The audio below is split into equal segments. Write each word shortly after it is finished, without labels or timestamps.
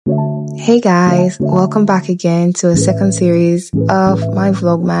Hey guys, welcome back again to a second series of my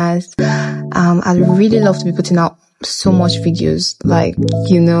Vlogmas. I'd really love to be putting out so much videos like,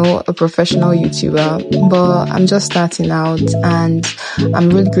 a professional YouTuber, but I'm just starting out and I'm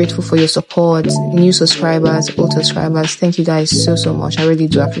really grateful for your support, new subscribers, old subscribers. Thank you guys so much. I really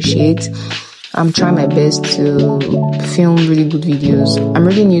do appreciate. I'm trying my best to film really good videos. I'm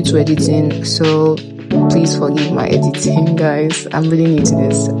really new to editing, so please forgive my editing, guys. I'm really new to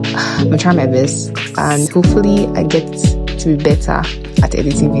this. I'm trying my best and hopefully I get to be better at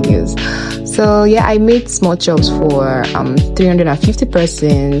editing videos. So yeah, I made small chops for 350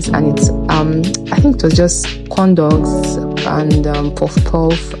 persons, and it's I think it was just corn dogs and puff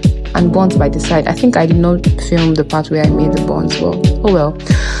and buns by the side. I think I did not film the part where I made the buns. Well, oh well.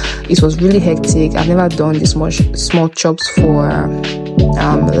 It was really hectic. I've never done this much small chops for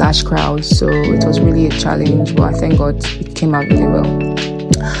large crowds, so it was really a challenge, but I thank God it came out really well.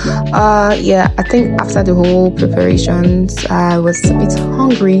 Yeah, I think after the whole preparations I was a bit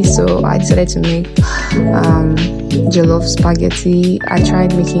hungry, so I decided to make jollof spaghetti. I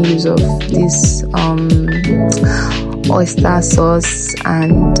tried making use of this oyster sauce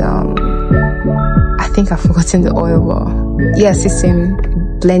and I think I've forgotten the oil, but yeah, sesame,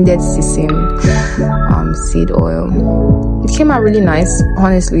 blended sesame seed oil. It came out really nice.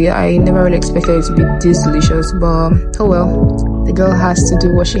 Honestly, I never really expected it to be this delicious, but oh well, the girl has to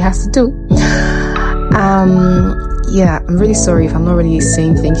do what she has to do. Yeah, I'm really sorry if I'm not really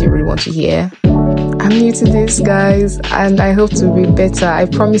saying things you really want to hear. I'm new to this, guys, and I hope to be better. I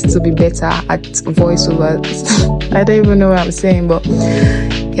promise to be better at voiceovers. I don't even know what I'm saying, but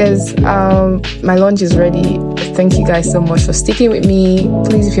yes, my lunch is ready. Thank you guys so much for sticking with me.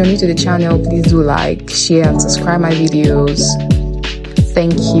 Please, if you're new to the channel, please do like, share, and subscribe my videos.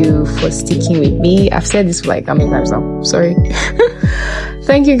 Thank you for sticking with me. I've said this like how many times now? Sorry.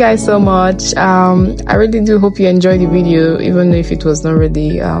 Thank you guys so much. I really do hope you enjoyed the video, even if it was not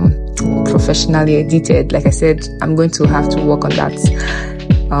really professionally edited. Like I said, I'm going to have to work on that.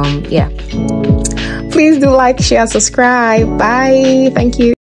 Yeah. Please do like, share, subscribe. Bye. Thank you.